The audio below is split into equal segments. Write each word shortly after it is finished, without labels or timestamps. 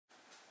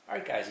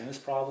Alright guys, in this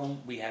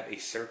problem we have a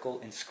circle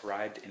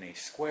inscribed in a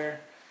square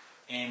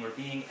and we're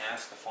being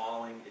asked the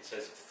following. It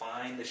says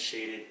find the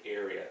shaded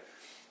area.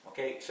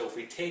 Okay, so if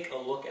we take a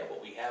look at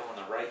what we have on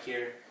the right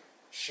here,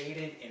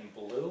 shaded in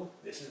blue,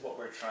 this is what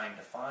we're trying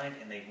to find,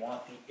 and they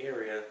want the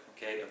area,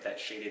 okay, of that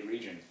shaded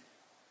region.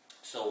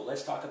 So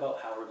let's talk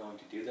about how we're going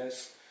to do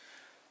this.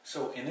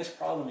 So in this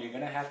problem you're going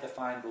to have to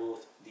find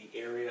both the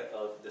area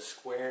of the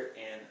square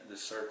and the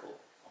circle.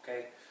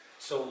 Okay,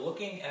 so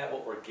looking at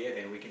what we're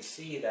given, we can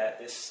see that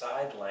this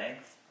side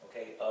length,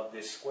 okay, of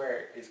this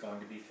square is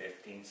going to be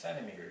 15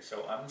 centimeters.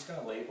 So I'm just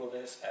going to label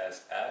this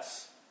as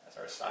S, as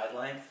our side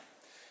length.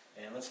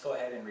 And let's go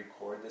ahead and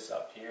record this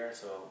up here.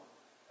 So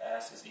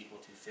S is equal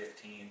to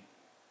 15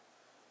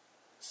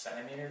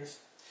 centimeters.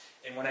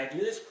 And when I do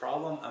this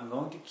problem, I'm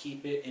going to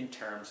keep it in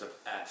terms of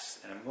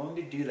S. And I'm going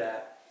to do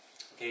that,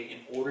 okay,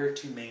 in order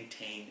to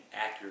maintain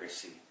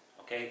accuracy.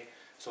 Okay,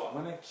 so I'm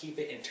going to keep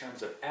it in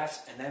terms of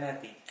S, and then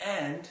at the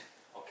end,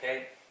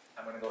 okay,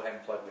 I'm going to go ahead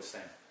and plug this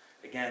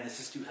in. Again,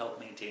 this is to help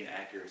maintain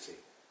accuracy.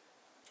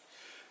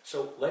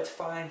 So let's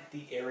find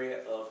the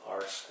area of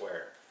our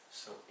square.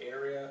 So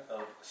area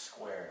of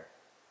square,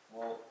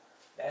 well,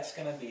 that's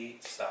going to be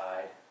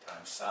side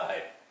times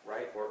side,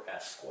 right, or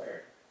S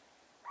squared.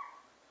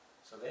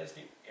 So there's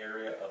the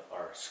area of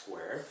our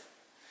square.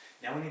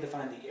 Now we need to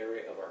find the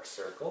area of our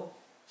circle.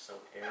 So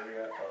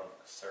area of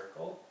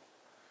circle,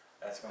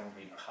 that's going to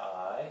be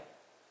pi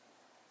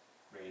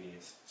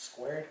radius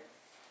squared.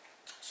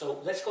 So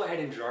let's go ahead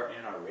and draw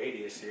in our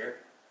radius here.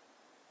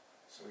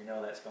 So we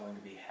know that's going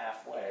to be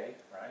halfway,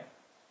 right?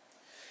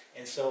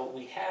 And so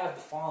we have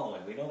the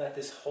following. We know that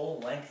this whole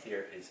length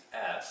here is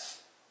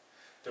S.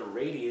 The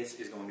radius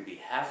is going to be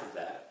half of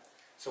that.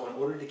 So in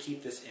order to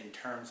keep this in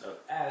terms of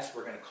S,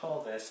 we're going to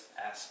call this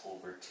S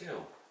over 2.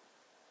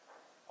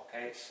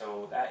 Okay,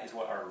 so that is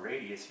what our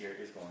radius here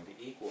is going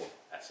to equal,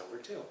 S over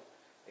 2.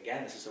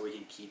 Again, this is so we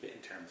can keep it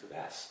in terms of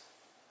S.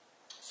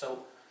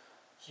 So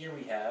here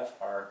we have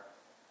our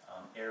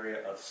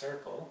area of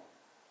circle.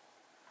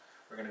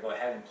 We're going to go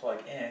ahead and plug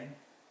in,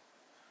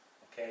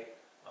 okay,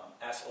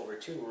 S over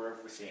 2 wherever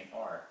we're seeing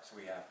R. So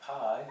we have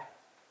pi,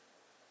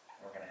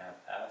 we're going to have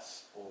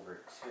S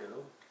over 2,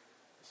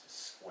 this is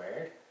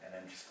squared, and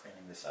then just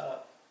cleaning this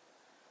up,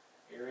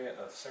 area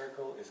of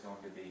circle is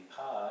going to be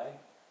pi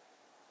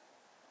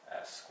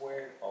S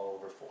squared all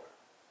over 4.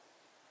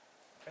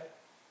 Okay?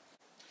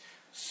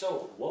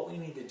 So what we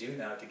need to do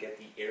now to get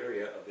the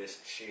area of this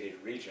shaded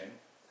region,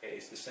 okay,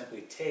 is to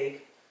simply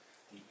take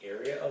the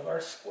area of our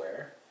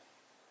square,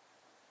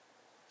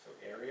 so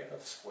area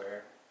of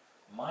square,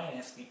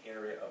 minus the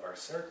area of our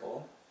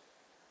circle,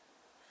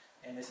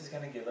 and this is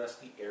going to give us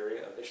the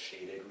area of the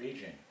shaded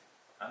region.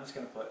 I'm just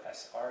going to put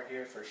SR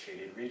here for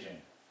shaded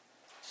region.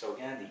 So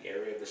again, the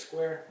area of the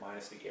square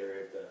minus the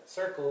area of the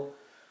circle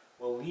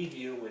will leave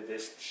you with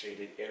this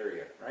shaded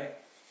area, right?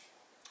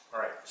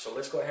 Alright, so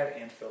let's go ahead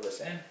and fill this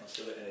in. Let's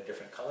do it in a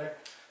different color.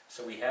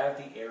 So we have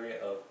the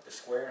area of the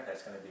square,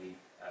 that's going to be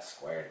S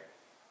squared,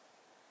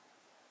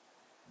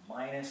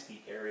 minus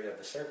the area of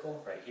the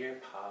circle, right here,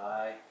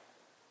 pi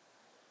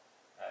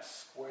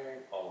S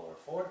squared all over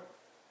 4.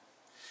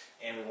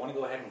 And we want to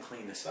go ahead and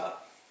clean this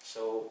up.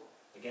 So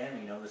again,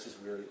 we know this is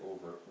really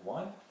over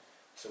 1.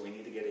 So we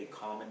need to get a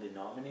common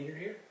denominator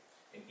here.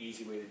 An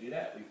easy way to do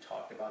that, we've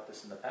talked about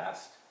this in the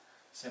past.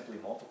 Simply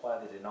multiply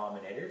the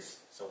denominators.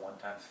 So 1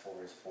 times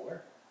 4 is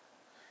 4.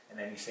 And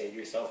then you say to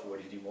yourself,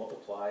 what did you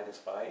multiply this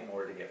by in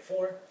order to get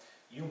 4?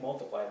 You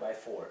multiply by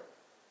 4.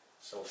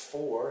 So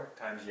 4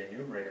 times your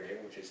numerator here,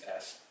 which is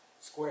S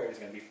squared, is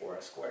going to be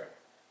 4S squared.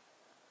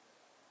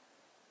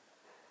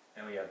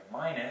 And we have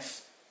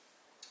minus,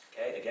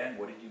 okay, again,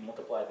 what did you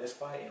multiply this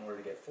by in order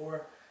to get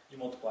 4? You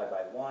multiply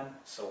by 1,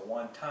 so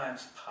 1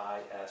 times pi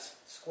S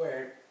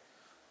squared,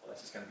 well,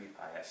 this is going to be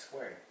pi S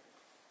squared.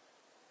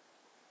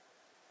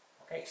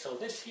 Okay, so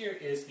this here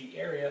is the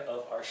area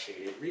of our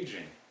shaded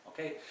region.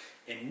 Okay,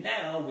 and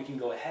now we can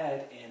go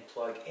ahead and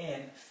plug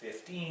in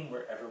 15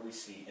 wherever we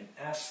see an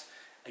S.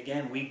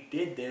 Again, we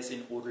did this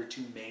in order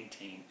to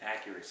maintain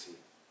accuracy.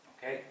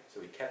 Okay,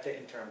 so we kept it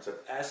in terms of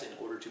S in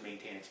order to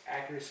maintain its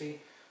accuracy.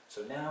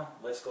 So now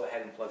let's go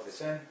ahead and plug this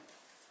in.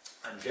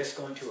 I'm just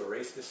going to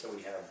erase this so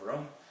we have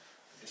room.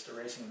 I'm just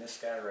erasing this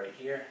guy right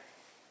here.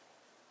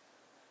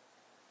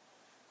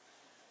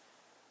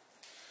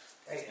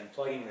 Okay, and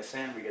plugging this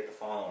in, we get the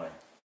following.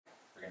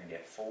 We're going to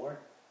get 4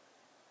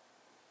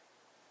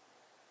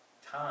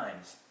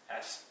 times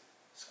S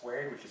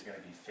squared, which is going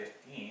to be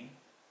 15,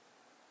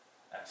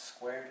 S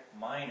squared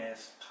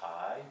minus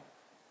pi,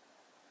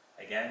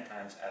 again,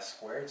 times S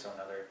squared, so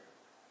another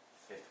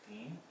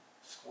 15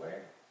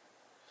 squared.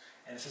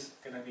 And this is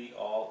going to be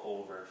all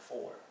over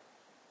 4.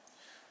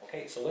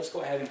 Okay, so let's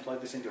go ahead and plug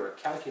this into our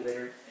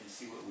calculator and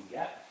see what we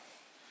get.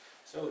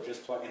 So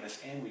just plugging this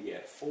in, we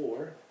get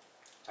 4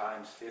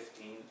 times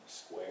 15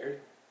 squared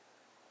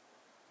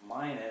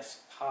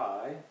minus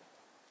pi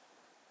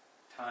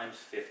times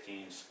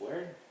 15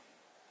 squared.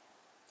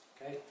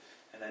 Okay,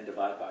 and then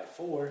divide by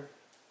 4.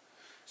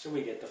 So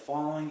we get the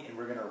following, and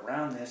we're going to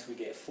round this. We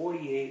get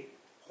 48.29.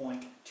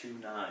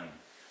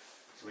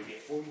 So we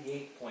get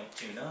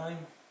 48.29,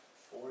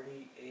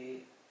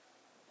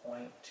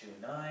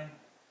 48.29.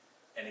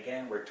 And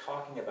again, we're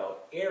talking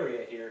about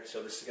area here,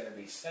 so this is going to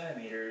be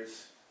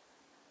centimeters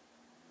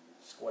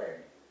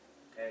squared.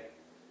 Okay,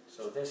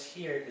 so this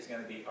here is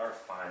going to be our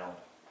final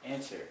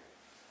answer.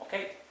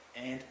 Okay,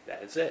 and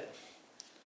that is it.